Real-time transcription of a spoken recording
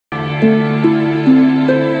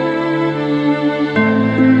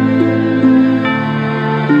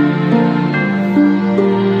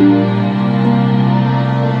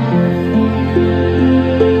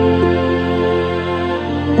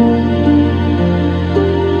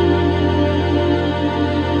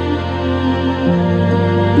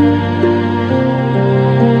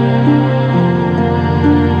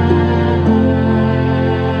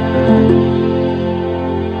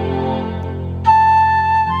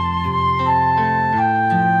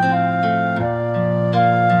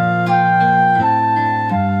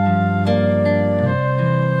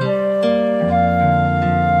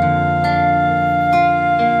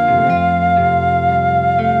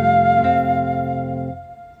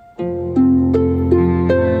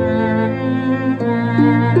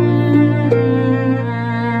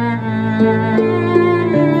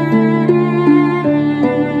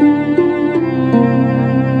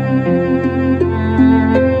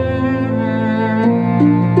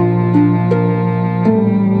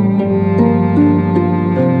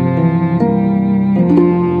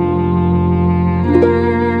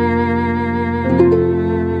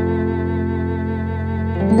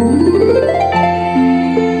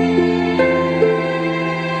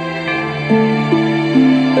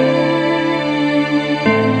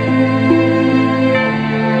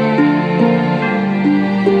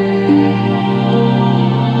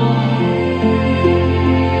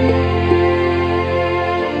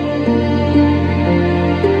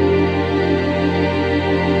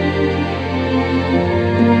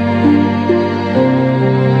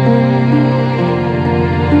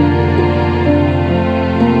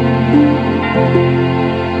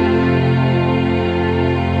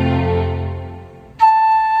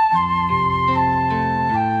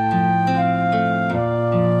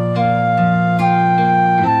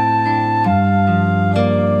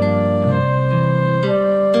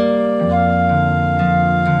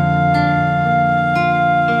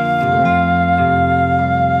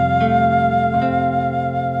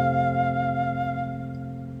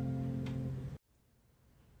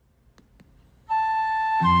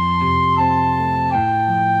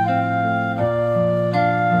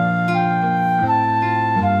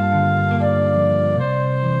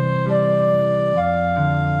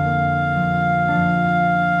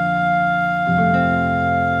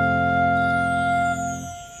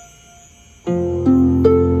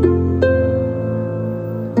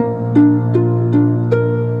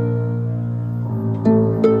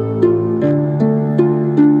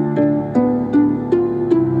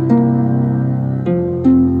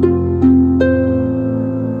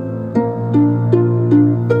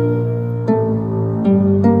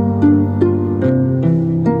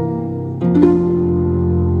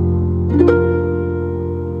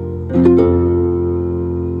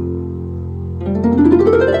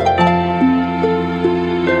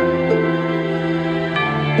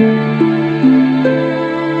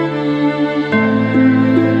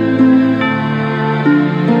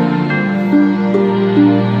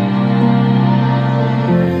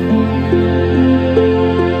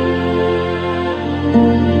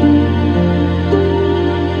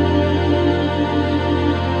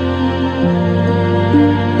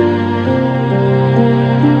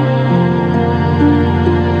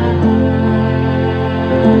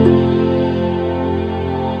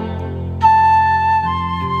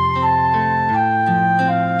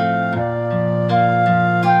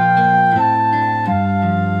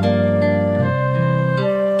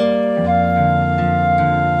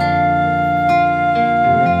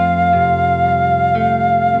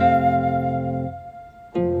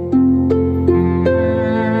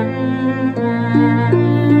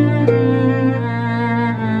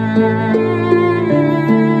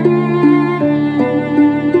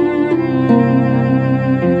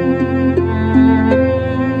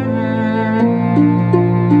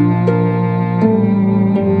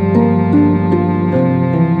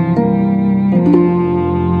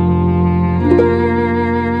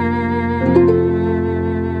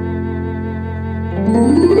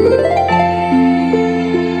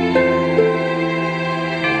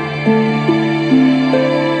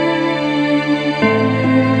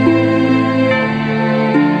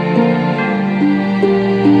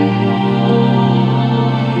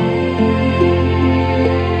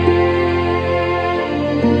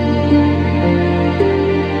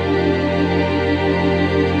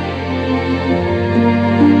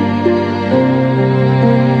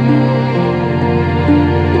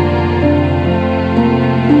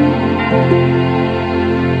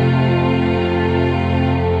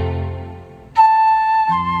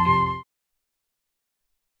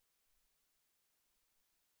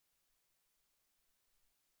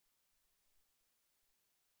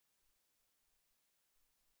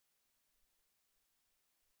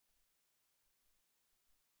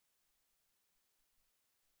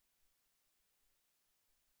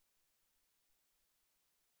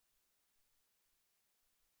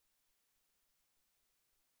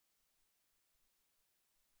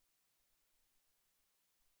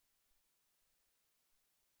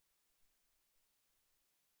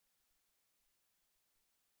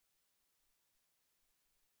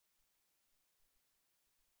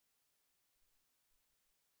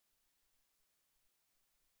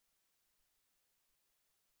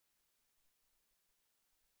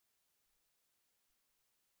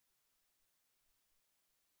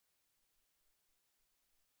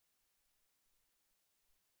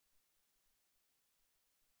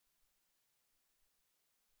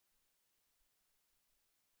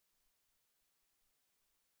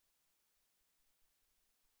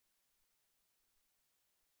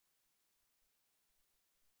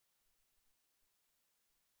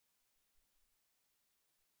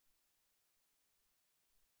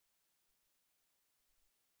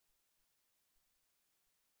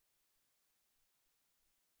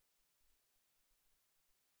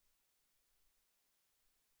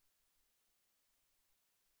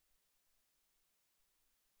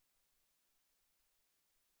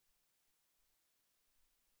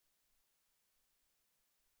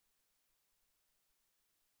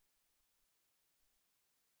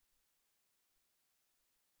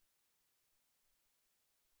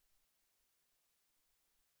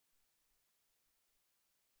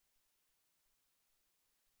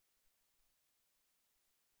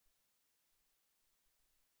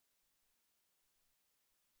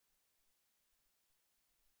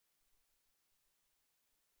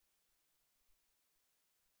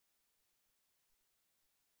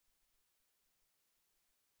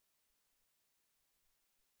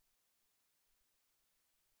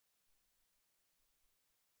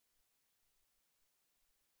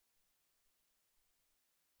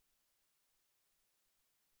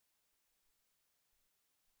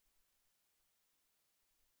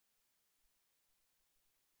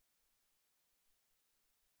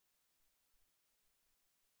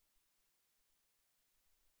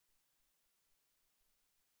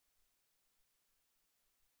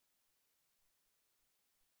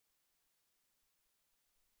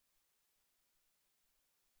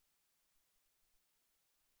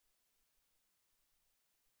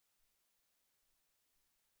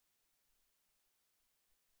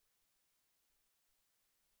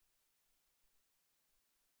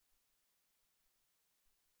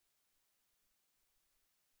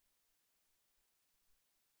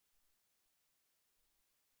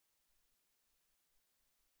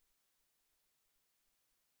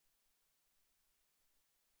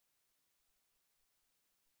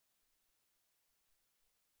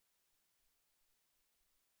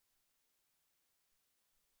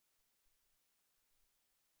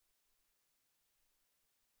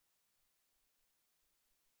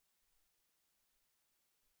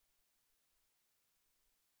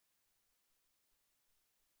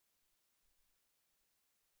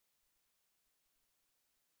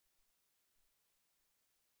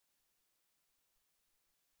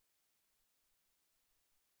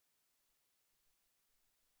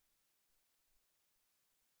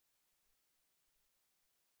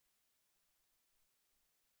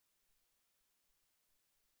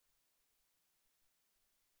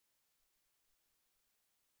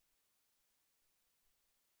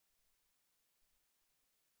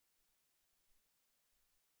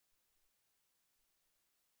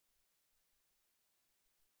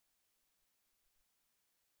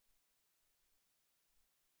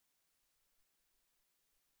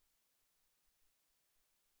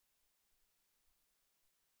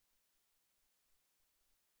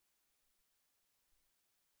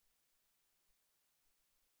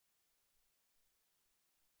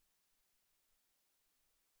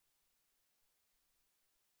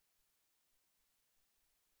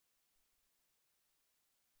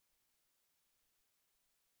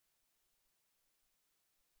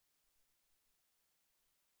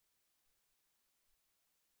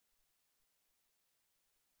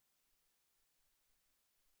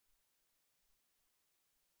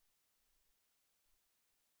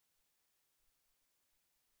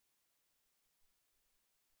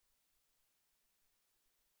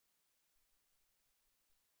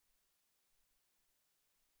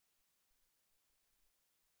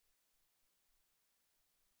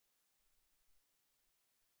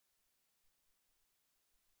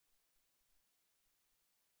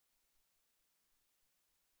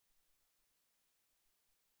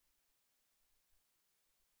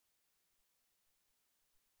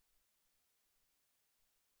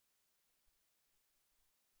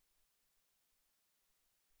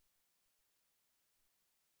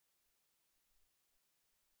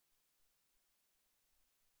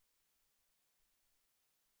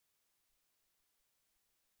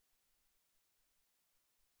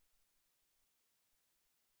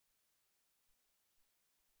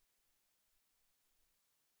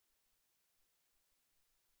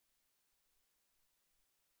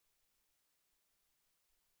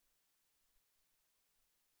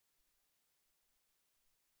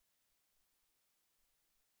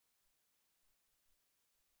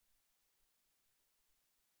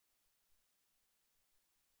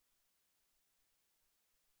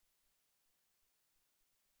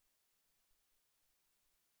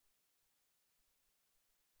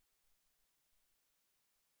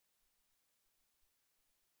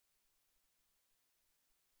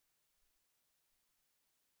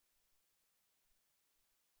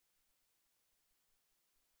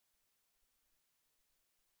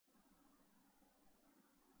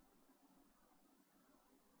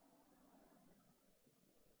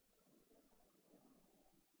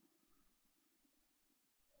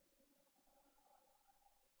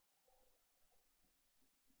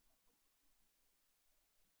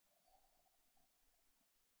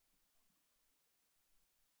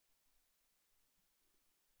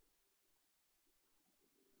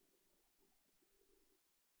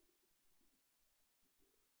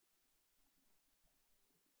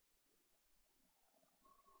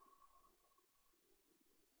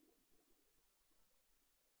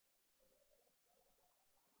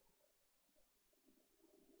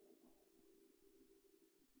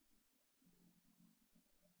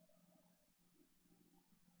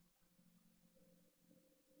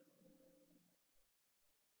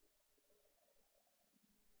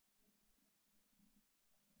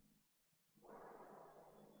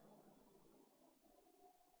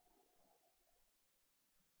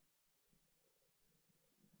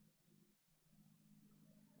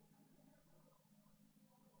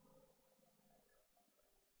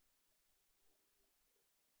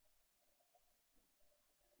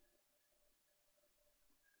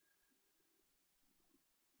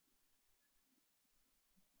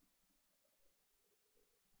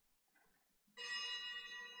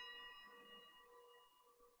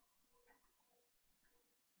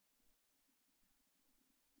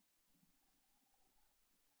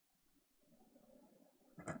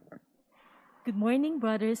Good morning,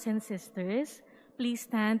 brothers and sisters. Please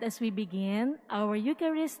stand as we begin our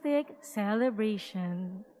Eucharistic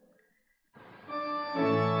celebration.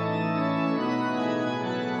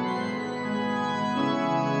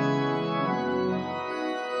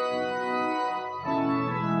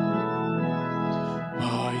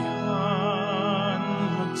 Bayan,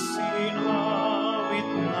 magsiawit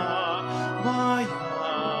na,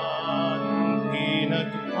 bayan,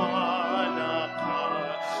 pinagpala ka,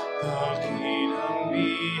 dakilang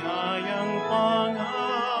biyayang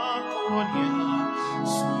pangako niya,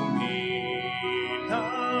 sumilay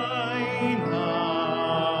na.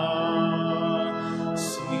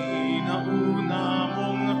 Sinauna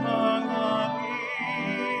mong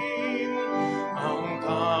hangarin, ang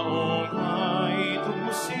taong ay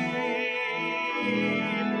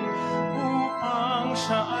tubusin, upang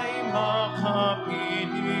siya ay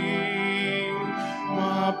makapiling,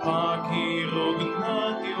 mapakilog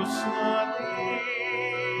na Diyos natin.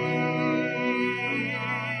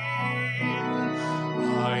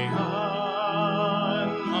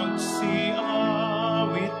 Bayan,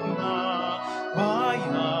 magsiawit na,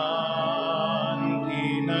 bayan,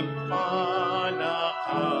 pinagpala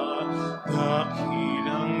ka,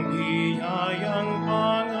 dakilang biyayang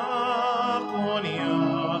pangako niya,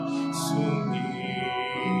 sumilay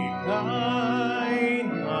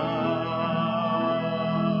na.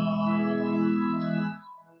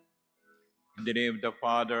 In the name of the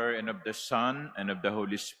Father, and of the Son, and of the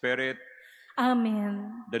Holy Spirit.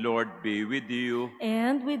 Amen. The Lord be with you.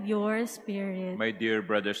 And with your spirit. My dear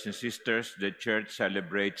brothers and sisters, the Church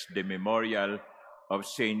celebrates the memorial of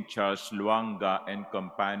Saint Charles Luanga and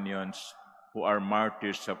companions who are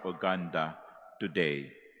martyrs of Uganda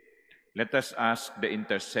today. Let us ask the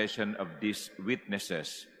intercession of these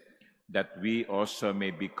witnesses that we also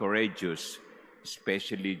may be courageous,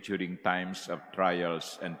 especially during times of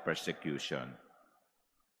trials and persecution.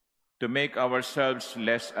 To make ourselves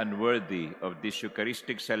less unworthy of this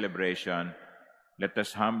Eucharistic celebration, let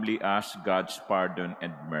us humbly ask God's pardon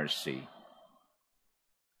and mercy.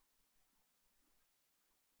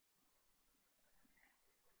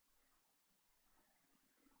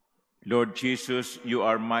 Lord Jesus, you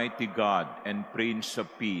are mighty God and Prince of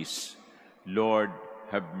Peace. Lord,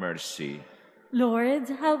 have mercy. Lord,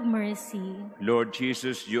 have mercy. Lord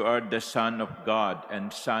Jesus, you are the Son of God and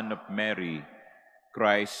Son of Mary.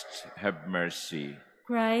 Christ, have mercy.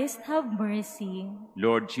 Christ, have mercy.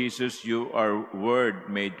 Lord Jesus, you are Word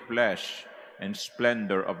made flesh and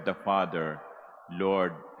splendor of the Father.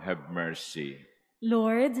 Lord, have mercy.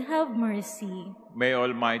 Lord, have mercy. May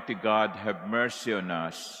Almighty God have mercy on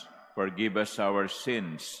us, forgive us our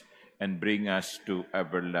sins, and bring us to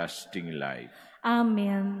everlasting life.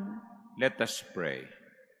 Amen. Let us pray.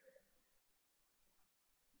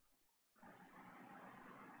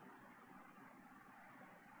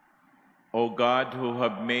 O God, who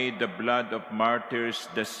have made the blood of martyrs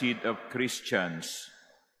the seed of Christians,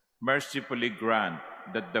 mercifully grant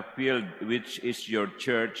that the field which is your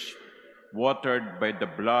church, watered by the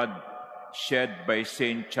blood shed by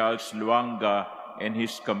Saint Charles Luanga and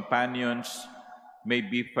his companions, may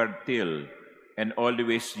be fertile and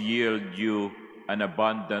always yield you an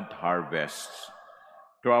abundant harvest.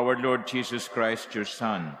 Through our Lord Jesus Christ, your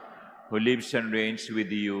Son, who lives and reigns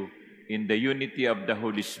with you in the unity of the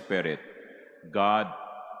Holy Spirit, God,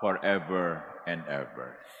 forever and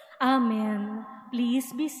ever. Amen.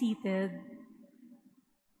 Please be seated.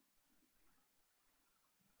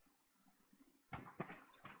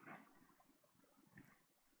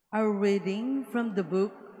 A reading from the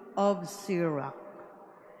book of Sirach.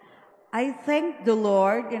 I thank the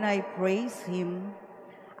Lord and I praise him.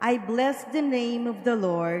 I bless the name of the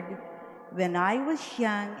Lord when I was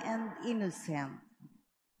young and innocent.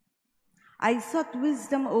 I sought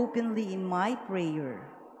wisdom openly in my prayer.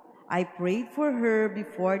 I prayed for her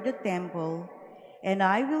before the temple, and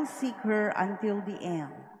I will seek her until the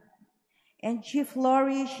end. And she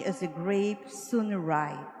flourished as a grape soon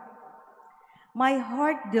ripe. My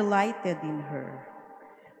heart delighted in her.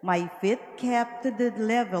 My feet kept to the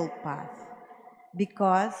level path,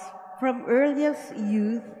 because from earliest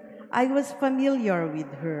youth I was familiar with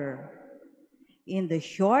her. In the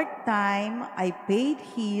short time I paid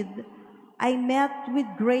heed, I met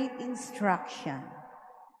with great instruction.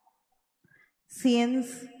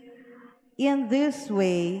 Since in this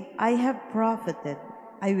way I have profited,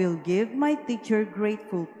 I will give my teacher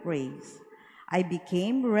grateful praise. I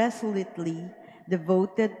became resolutely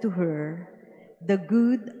devoted to her. The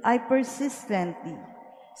good I persistently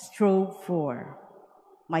strove for.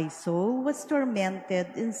 My soul was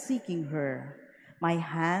tormented in seeking her. My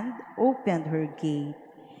hand opened her gate,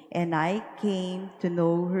 and I came to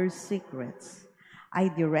know her secrets. I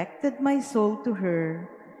directed my soul to her,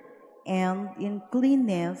 and in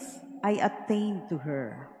cleanness I attained to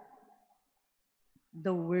her.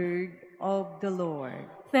 The word of the Lord.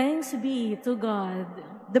 Thanks be to God.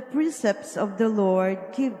 The precepts of the Lord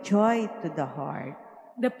give joy to the heart.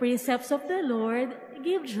 The precepts of the Lord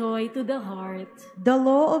give joy to the heart. The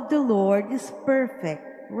law of the Lord is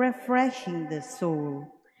perfect, refreshing the soul.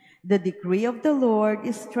 The decree of the Lord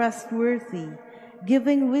is trustworthy,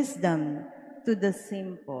 giving wisdom to the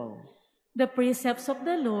simple. The precepts of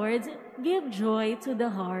the Lord give joy to the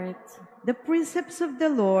heart. The precepts of the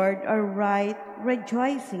Lord are right,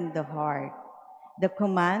 rejoicing the heart. The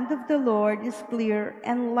command of the Lord is clear,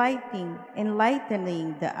 enlightening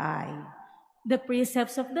the eye. The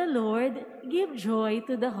precepts of the Lord give joy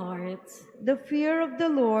to the heart. The fear of the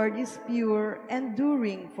Lord is pure,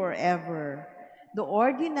 enduring forever. The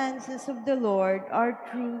ordinances of the Lord are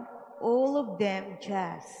true, all of them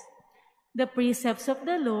just. The precepts of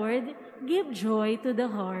the Lord give joy to the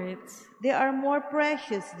heart. They are more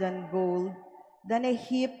precious than gold, than a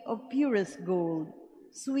heap of purest gold,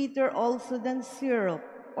 sweeter also than syrup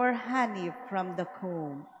or honey from the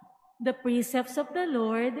comb. The precepts of the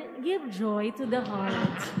Lord give joy to the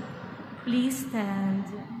heart. Please stand.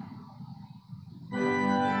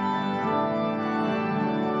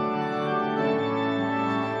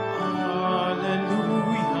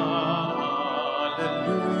 Hallelujah,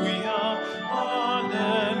 hallelujah, hallelujah.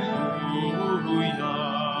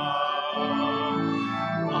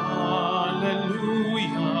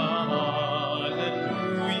 Hallelujah, hallelujah,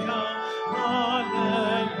 hallelujah.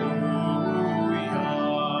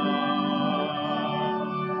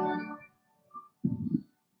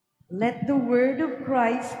 Let the word of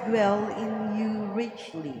Christ dwell in you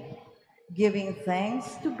richly, giving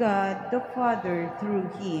thanks to God the Father through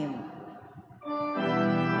him.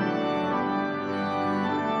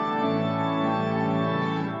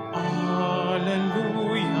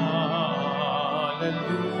 Hallelujah,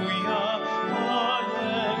 hallelujah,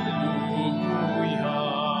 hallelujah.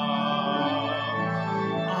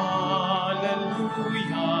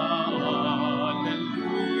 Hallelujah,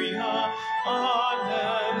 hallelujah, hallelujah.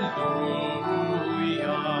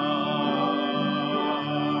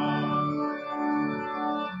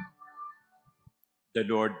 The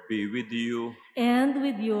Lord be with you. And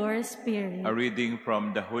with your spirit. A reading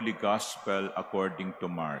from the Holy Gospel according to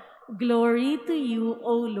Mark. Glory to you,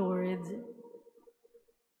 O Lord.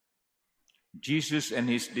 Jesus and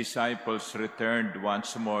his disciples returned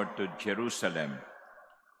once more to Jerusalem.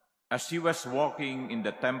 As he was walking in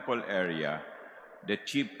the temple area, the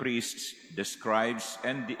chief priests, the scribes,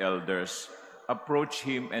 and the elders approached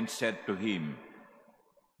him and said to him,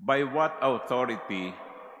 "By what authority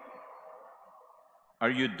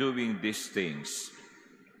are you doing these things?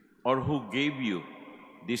 Or who gave you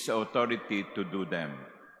this authority to do them?"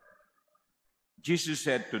 Jesus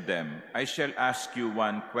said to them, "I shall ask you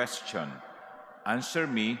one question. Answer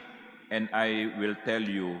me, and I will tell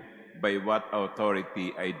you by what authority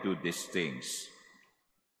I do these things.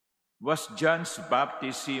 Was John's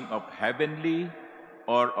baptism of heavenly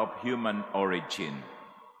or of human origin?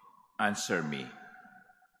 Answer me."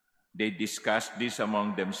 They discussed this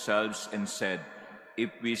among themselves and said, "If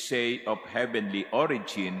we say of heavenly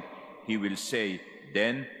origin, he will say,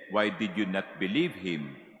 'Then why did you not believe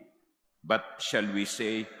him?' But shall we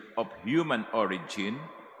say of human origin?"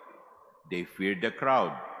 They feared the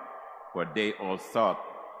crowd, for they all thought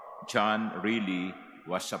John really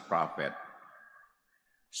was a prophet.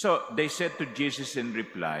 So they said to Jesus in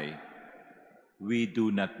reply, "We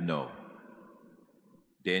do not know."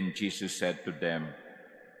 Then Jesus said to them,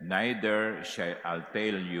 "Neither shall I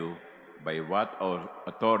tell you by what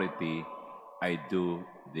authority I do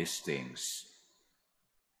these things."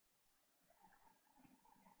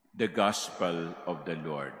 The Gospel of the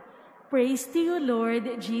Lord. Praise to you,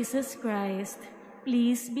 Lord Jesus Christ.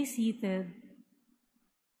 Please be seated.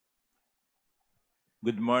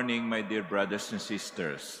 Good morning, my dear brothers and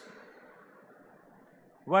sisters.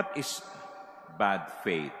 What is bad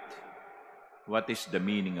faith? What is the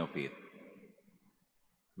meaning of it?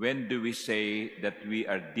 When do we say that we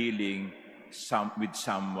are dealing with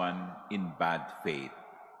someone in bad faith?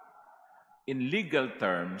 In legal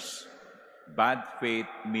terms, bad faith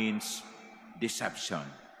means deception,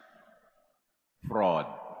 fraud,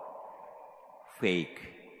 fake.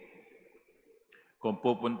 Kung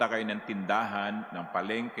pupunta kayo ng tindahan, ng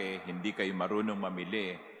palengke, hindi kayo marunong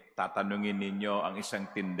mamili, tatanungin ninyo ang isang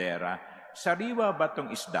tindera, "Sariwa ba tong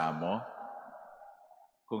isda mo?"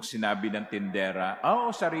 Kung sinabi ng tindera,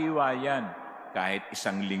 "Oo, sariwa yan," kahit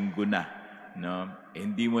isang linggo na, no?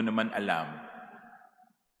 Hindi mo naman alam.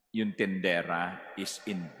 yung tendera is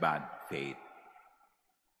in bad faith.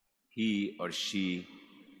 He or she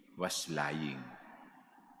was lying.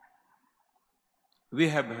 We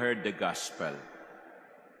have heard the gospel.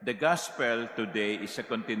 The gospel today is a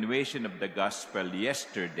continuation of the gospel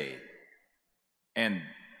yesterday. And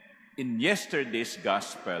in yesterday's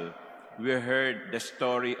gospel, we heard the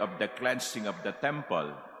story of the cleansing of the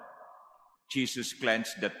temple. Jesus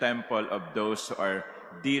cleansed the temple of those who are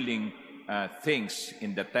dealing things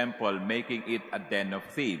in the temple, making it a den of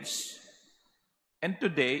thieves. And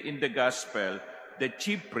today, in the gospel, the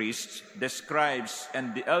chief priests, the scribes,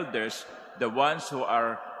 and the elders, the ones who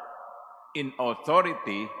are in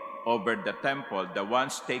authority over the temple, the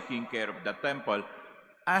ones taking care of the temple,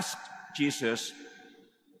 asked Jesus,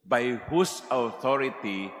 by whose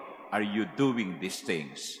authority are you doing these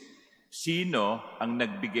things? Sino ang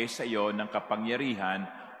nagbigay sa iyo ng kapangyarihan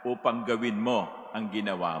upang gawin mo ang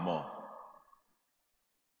ginawa mo?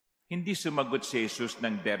 Hindi sumagot si Jesus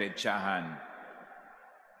ng diretsahan.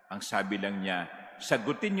 Ang sabi lang niya,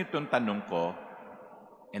 sagutin niyo itong tanong ko,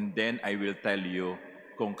 and then I will tell you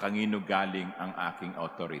kung kanino galing ang aking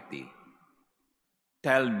authority.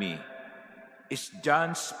 Tell me, is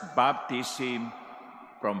John's baptism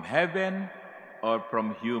from heaven or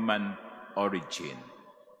from human origin?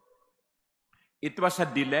 It was a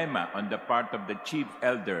dilemma on the part of the chief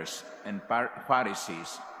elders and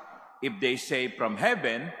Pharisees. If they say from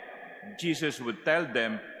heaven, Jesus would tell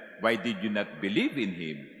them, why did you not believe in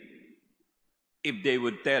him? If they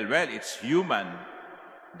would tell, well, it's human,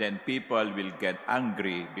 then people will get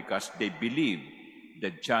angry because they believe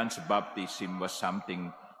that John's baptism was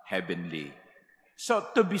something heavenly. So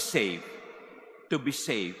to be safe,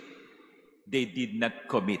 they did not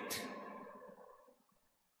commit.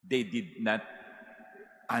 They did not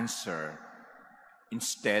answer.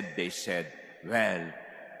 Instead, they said, well,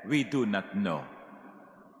 we do not know.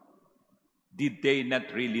 Did they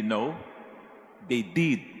not really know? They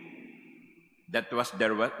did.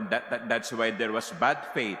 That's why there was bad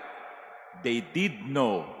faith. They did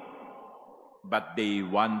know, but they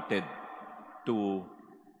wanted to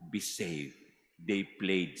be saved. They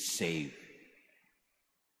played safe.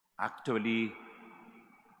 Actually,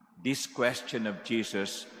 this question of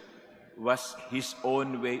Jesus was his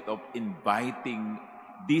own way of inviting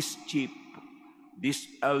these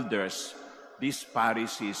elders, these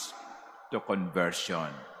Pharisees, to conversion.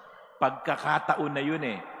 Pagkakataon na yun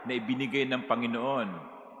na ibinigay ng Panginoon.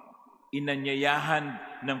 Inanyayahan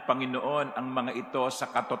ng Panginoon ang mga ito sa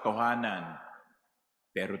katotohanan.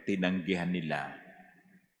 Pero tinanggihan nila.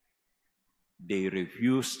 They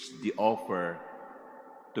refused the offer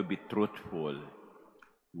to be truthful.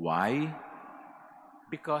 Why?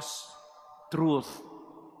 Because truth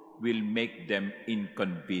will make them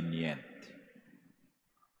inconvenient.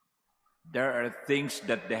 There are things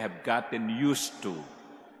that they have gotten used to.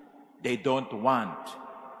 They don't want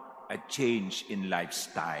a change in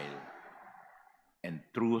lifestyle. And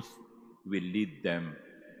truth will lead them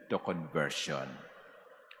to conversion.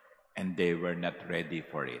 And they were not ready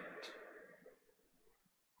for it.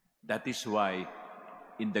 That is why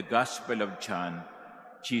in the Gospel of John,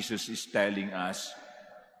 Jesus is telling us,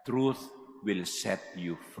 truth will set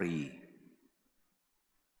you free.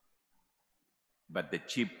 But the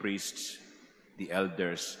chief priests, the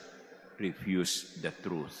elders, refused the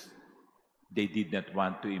truth. They did not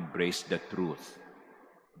want to embrace the truth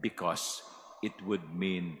because it would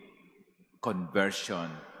mean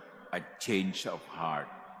conversion, a change of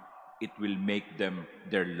heart. It will make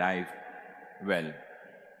their life,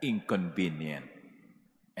 inconvenient.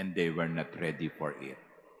 And they were not ready for it.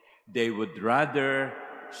 They would rather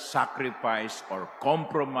sacrifice or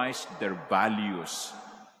compromise their values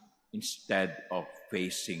instead of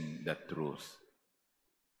facing the truth.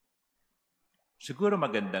 Siguro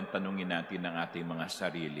magandang tanungin natin ang ating mga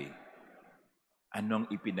sarili. Anong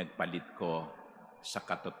ipinagpalit ko sa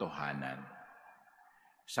katotohanan?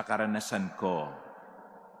 Sa karanasan ko,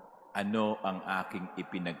 ano ang aking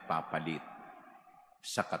ipinagpapalit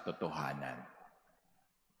sa katotohanan?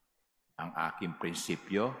 Ang aking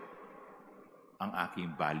prinsipyo, ang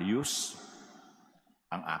aking values,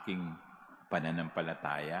 ang aking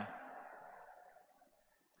pananampalataya?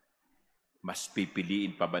 Mas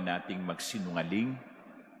pipiliin pa ba nating magsinungaling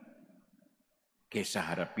kaysa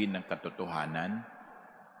harapin ang katotohanan?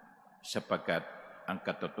 Sapagkat ang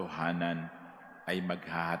katotohanan ay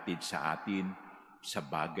maghahatid sa atin sa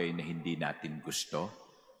bagay na hindi natin gusto?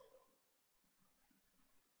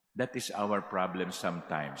 That is our problem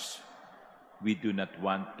sometimes. We do not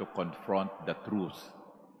want to confront the truth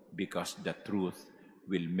because the truth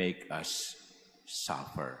will make us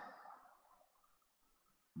suffer.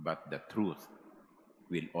 But the truth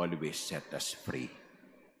will always set us free.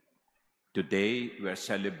 Today, we are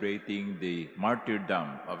celebrating the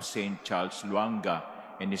martyrdom of St. Charles Lwanga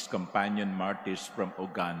and his companion martyrs from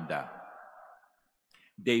Uganda.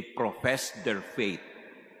 They professed their faith.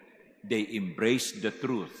 They embraced the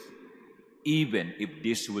truth, even if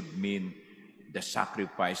this would mean the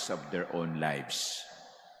sacrifice of their own lives.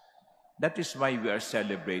 That is why we are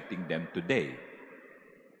celebrating them today.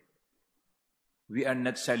 We are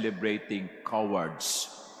not celebrating cowards.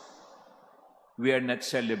 We are not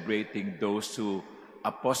celebrating those who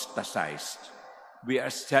apostatized. We are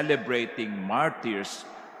celebrating martyrs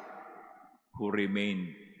who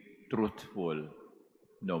remain truthful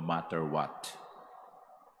no matter what.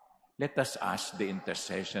 Let us ask the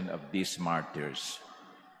intercession of these martyrs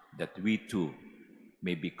that we too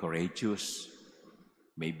may be courageous,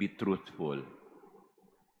 may be truthful,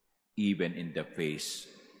 even in the face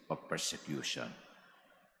of persecution.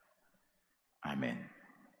 Amen.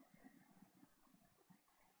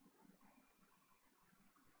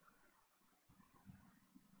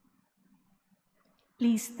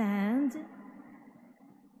 Please stand.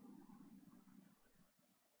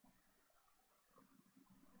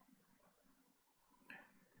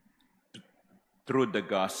 Through the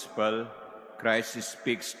gospel, Christ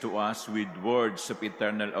speaks to us with words of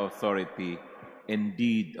eternal authority and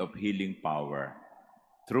deed of healing power.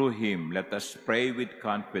 Through him, let us pray with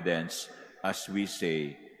confidence as we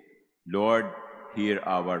say, Lord, hear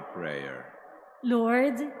our prayer.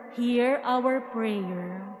 Lord, hear our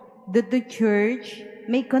prayer. That the Church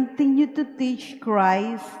may continue to teach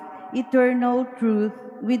Christ eternal truth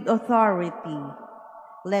with authority.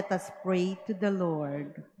 Let us pray to the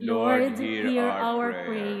Lord. Lord, hear our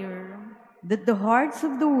prayer. That the hearts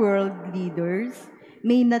of the world leaders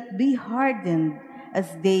may not be hardened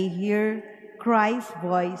as they hear Christ's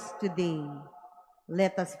voice today.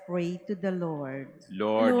 Let us pray to the Lord.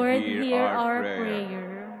 Lord, hear our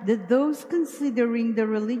prayer. That those considering the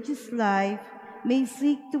religious life may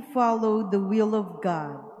seek to follow the will of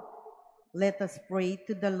God. Let us pray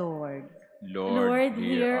to the Lord. Lord,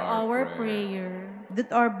 hear our prayer.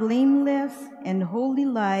 That our blameless and holy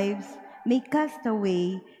lives may cast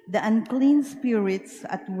away the unclean spirits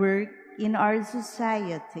at work in our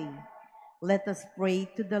society. Let us pray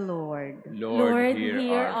to the Lord. Lord,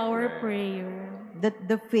 hear our prayer. That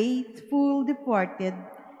the faithful departed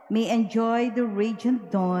may enjoy the radiant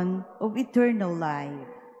dawn of eternal life.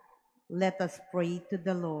 Let us pray to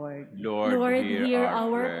the Lord. Lord, hear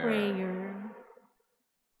our prayer.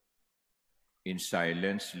 In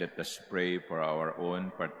silence, let us pray for our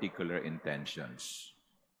own particular intentions.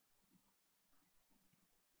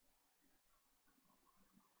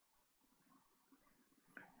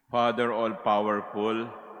 Father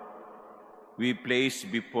all-powerful, we place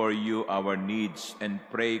before you our needs and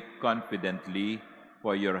pray confidently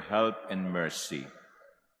for your help and mercy.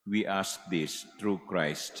 We ask this through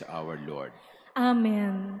Christ our Lord.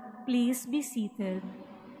 Amen. Please be seated.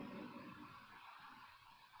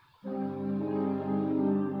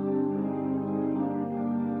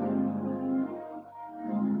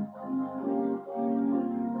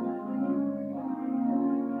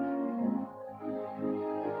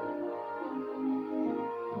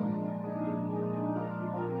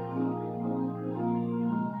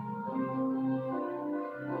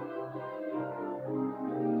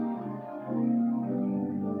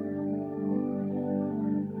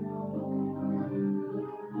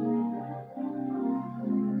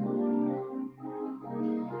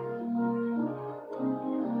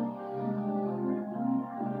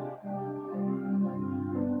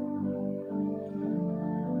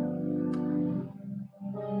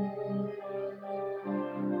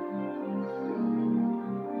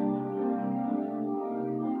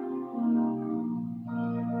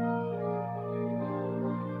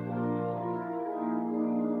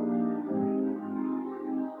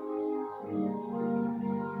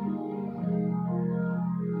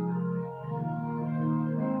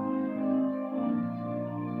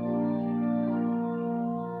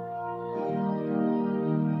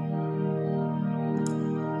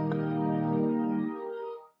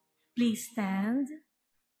 Please stand.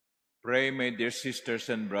 Pray, my dear sisters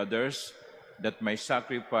and brothers, that my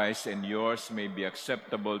sacrifice and yours may be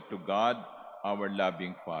acceptable to God, our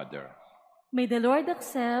loving Father. May the Lord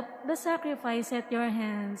accept the sacrifice at your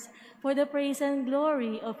hands for the praise and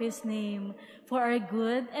glory of his name, for our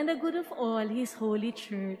good and the good of all his holy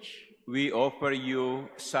church. We offer you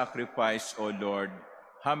sacrifice, O Lord,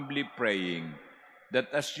 humbly praying that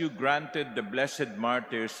as you granted the blessed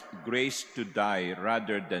martyrs grace to die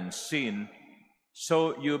rather than sin,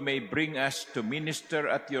 so you may bring us to minister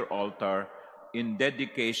at your altar in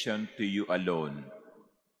dedication to you alone.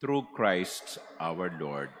 through Christ our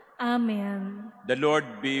Lord. Amen. The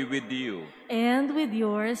Lord be with you. And with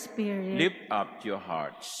your spirit. Lift up your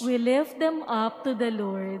hearts. We lift them up to the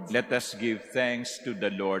Lord. Let us give thanks to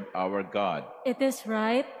the Lord our God. It is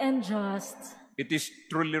right and just. It is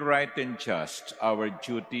truly right and just, our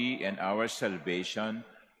duty and our salvation,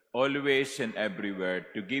 always and everywhere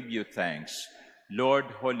to give you thanks, Lord,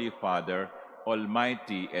 Holy Father,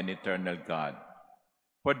 Almighty and eternal God.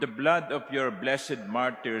 For the blood of your blessed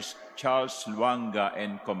martyrs, Charles Luanga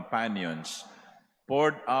and companions,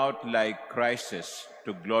 poured out like crisis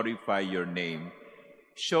to glorify your name,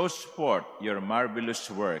 shows forth your marvelous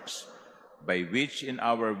works, by which in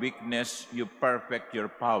our weakness you perfect your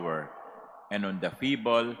power, and on the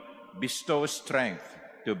feeble bestow strength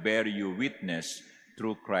to bear you witness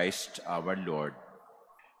through Christ our Lord.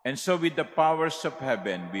 And so with the powers of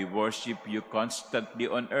heaven we worship you constantly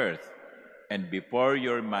on earth, and before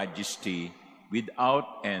your majesty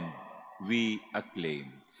without end we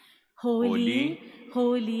acclaim. Holy,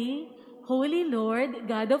 holy, holy Lord,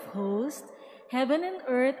 God of hosts, heaven and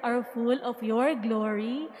earth are full of your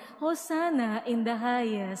glory. Hosanna in the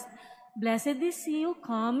highest. Blessed is he who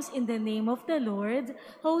comes in the name of the Lord.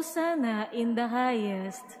 Hosanna in the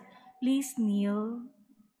highest. Please kneel.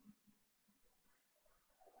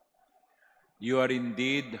 You are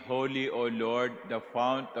indeed holy, O Lord, the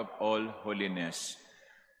fount of all holiness.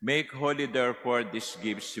 Make holy, therefore, these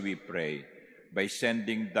gifts, we pray, by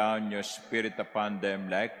sending down your Spirit upon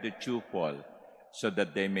them like the dewfall, so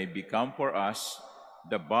that they may become for us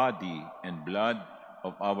the body and blood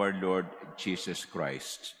of our Lord Jesus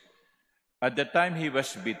Christ. At the time he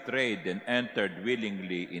was betrayed and entered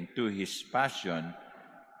willingly into his passion,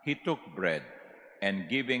 he took bread, and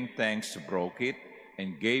giving thanks, broke it,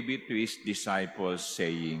 and gave it to his disciples,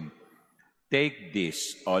 saying, "Take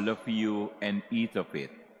this, all of you, and eat of it,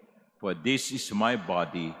 for this is my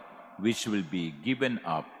body, which will be given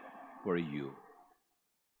up for you."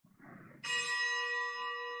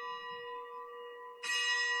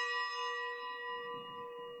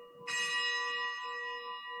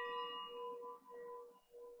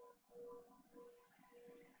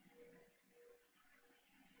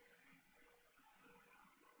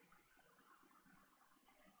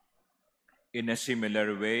 In a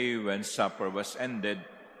similar way, when supper was ended,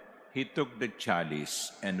 he took the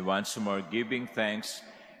chalice, and once more giving thanks,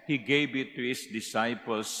 he gave it to his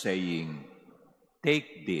disciples, saying,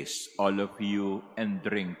 "Take this, all of you, and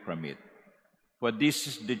drink from it. For this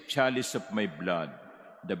is the chalice of my blood,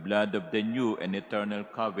 the blood of the new and eternal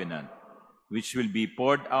covenant, which will be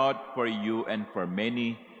poured out for you and for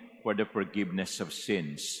many for the forgiveness of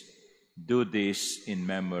sins. Do this in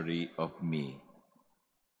memory of me."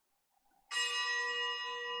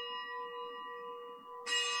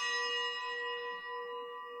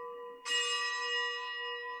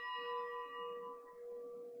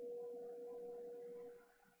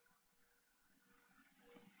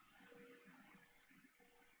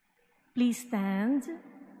 Please stand.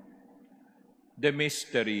 The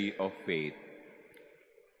mystery of faith.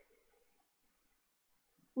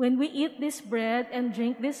 When we eat this bread and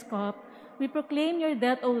drink this cup, we proclaim your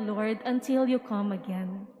death, O Lord, until you come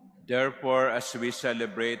again. Therefore, as we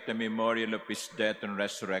celebrate the memorial of his death and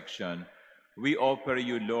resurrection, we offer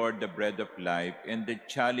you, Lord, the bread of life and the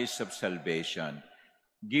chalice of salvation,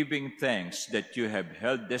 giving thanks that you have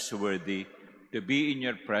held us worthy to be in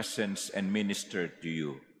your presence and minister to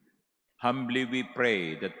you. Humbly we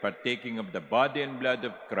pray that partaking of the body and blood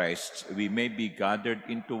of Christ, we may be gathered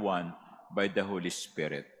into one by the Holy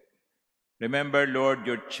Spirit. Remember, Lord,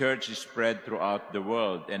 your church is spread throughout the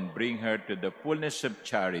world, and bring her to the fullness of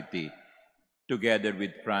charity, together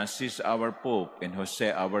with Francis, our Pope, and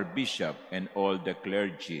Jose, our Bishop, and all the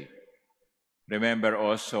clergy. Remember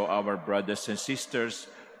also our brothers and sisters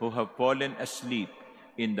who have fallen asleep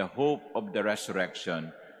in the hope of the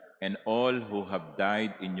resurrection, and all who have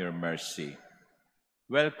died in your mercy.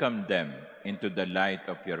 Welcome them into the light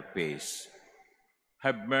of your face.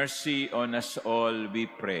 Have mercy on us all, we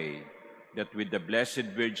pray, that with the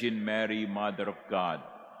Blessed Virgin Mary, Mother of God,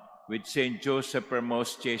 with Saint Joseph, her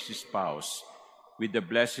most chaste spouse, with the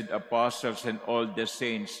blessed apostles and all the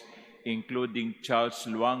saints, including Charles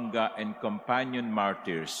Luanga and companion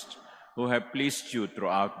martyrs, who have pleased you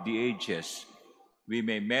throughout the ages, we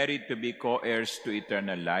may merit to be co-heirs to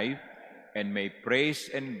eternal life, and may praise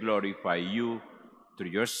and glorify you through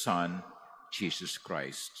your Son, Jesus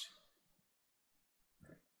Christ.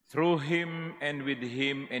 Through him, and with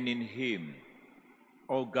him, and in him,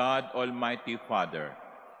 O God, Almighty Father,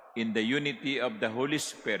 in the unity of the Holy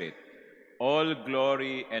Spirit, all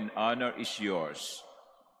glory and honor is yours,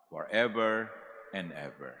 forever and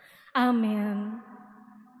ever. Amen.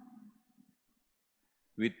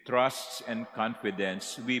 With trust and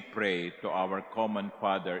confidence, we pray to our common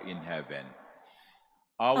Father in heaven.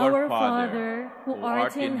 Our Father, who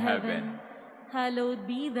art in heaven, hallowed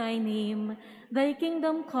be thy name. Thy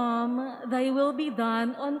kingdom come, thy will be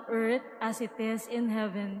done on earth as it is in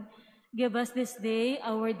heaven. Give us this day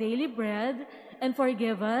our daily bread, and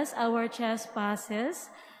forgive us our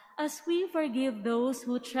trespasses, as we forgive those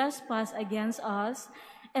who trespass against us.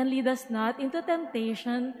 And lead us not into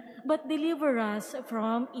temptation, but deliver us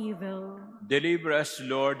from evil. Deliver us,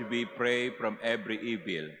 Lord, we pray, from every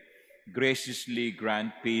evil. Graciously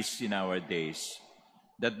grant peace in our days,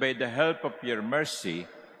 that by the help of your mercy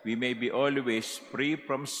we may be always free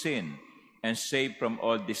from sin and safe from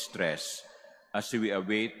all distress, as we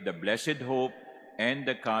await the blessed hope and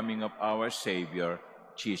the coming of our Savior,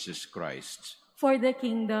 Jesus Christ. For the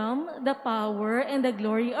kingdom, the power, and the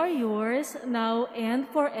glory are yours, now and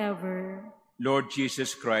forever. Lord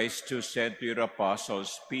Jesus Christ, who said to your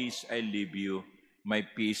apostles, "Peace I leave you, my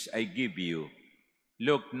peace I give you,"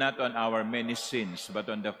 look not on our many sins, but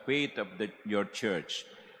on the faith of your church,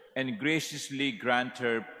 and graciously grant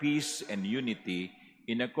her peace and unity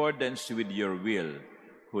in accordance with your will,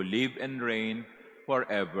 who live and reign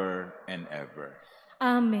forever and ever.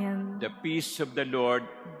 Amen. The peace of the Lord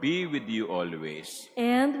be with you always.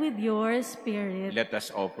 And with your spirit. Let us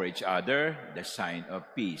offer each other the sign of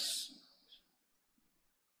peace.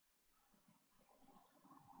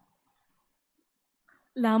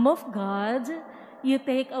 Lamb of God, you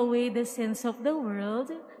take away the sins of the world,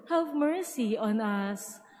 have mercy on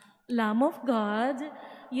us. Lamb of God,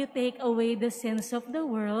 you take away the sins of the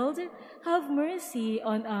world, have mercy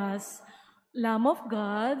on us. Lamb of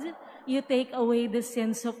God, you take away the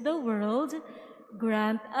sins of the world,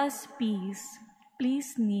 grant us peace.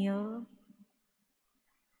 Please kneel.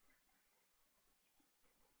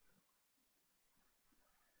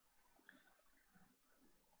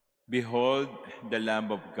 Behold the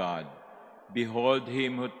Lamb of God. Behold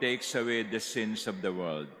him who takes away the sins of the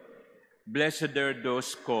world. Blessed are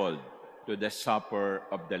those called to the supper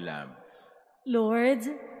of the Lamb. Lord,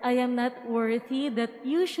 I am not worthy that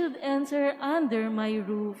you should enter under my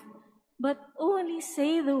roof, but only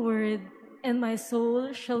say the word, and my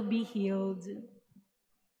soul shall be healed.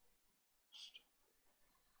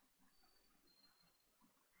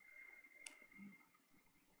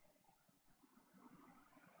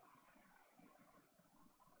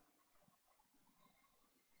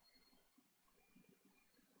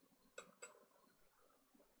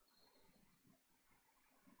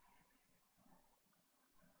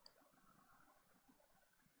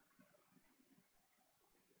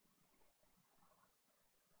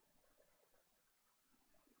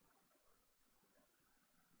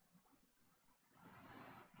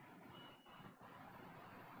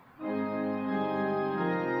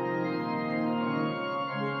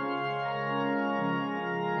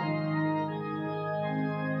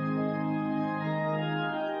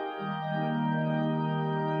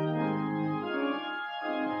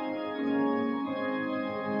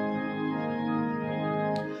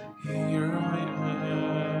 Here I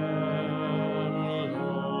am,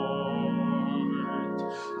 Lord.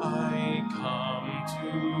 I come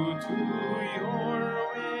to do your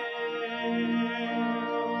will.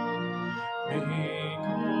 Make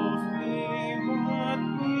of me what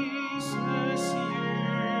pleases you.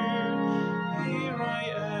 Here I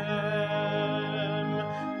am,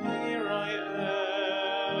 Lord.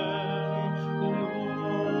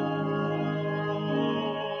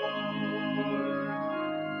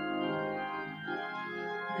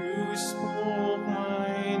 You spoke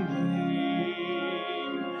my name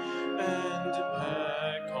and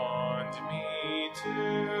beckoned me to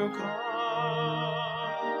come.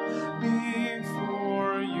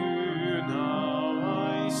 Before you now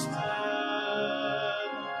I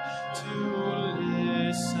stand to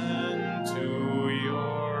listen to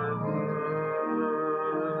your word.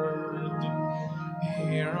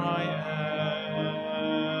 Here I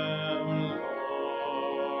am,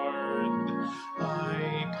 Lord. I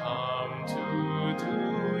come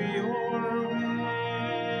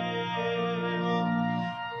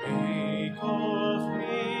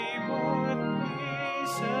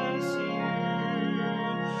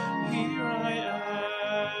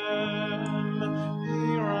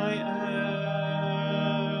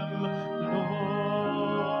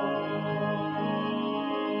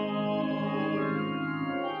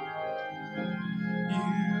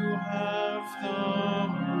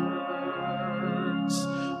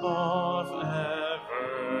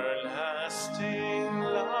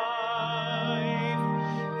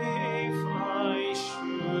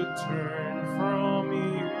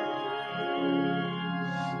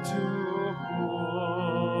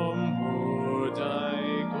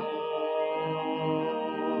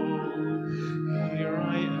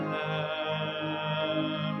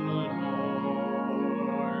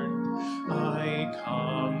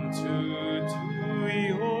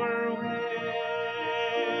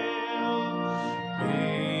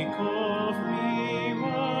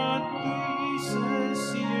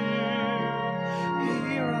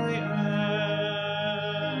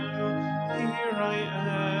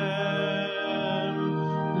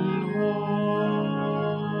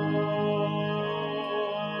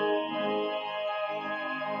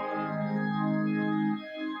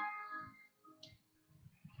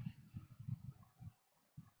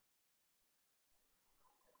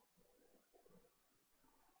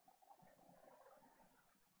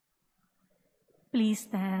Please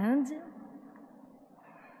stand.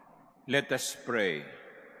 Let us pray.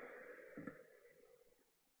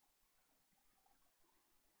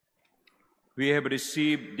 We have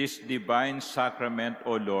received this divine sacrament,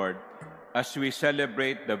 O Lord, as we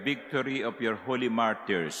celebrate the victory of your holy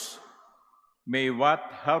martyrs. May what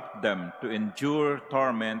helped them to endure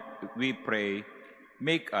torment, we pray,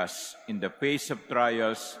 make us, in the face of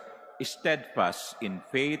trials, steadfast in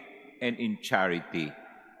faith and in charity,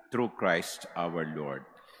 through Christ our Lord.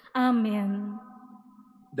 Amen.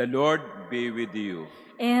 The Lord be with you.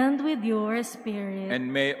 And with your spirit.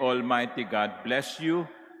 And may Almighty God bless you,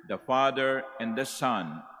 the Father, and the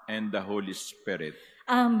Son, and the Holy Spirit.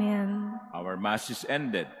 Amen. Our Mass is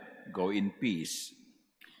ended. Go in peace.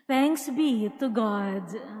 Thanks be to God.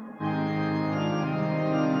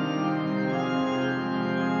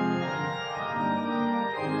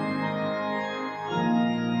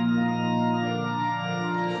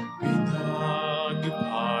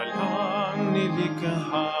 Pinagpalang nilikha,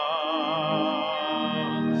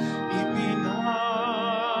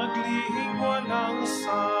 ipinaglihing walang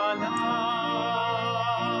sala,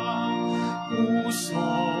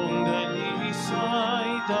 pusong dalisay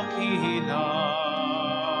dakila.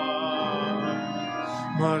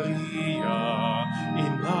 Maria,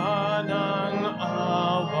 Ina ng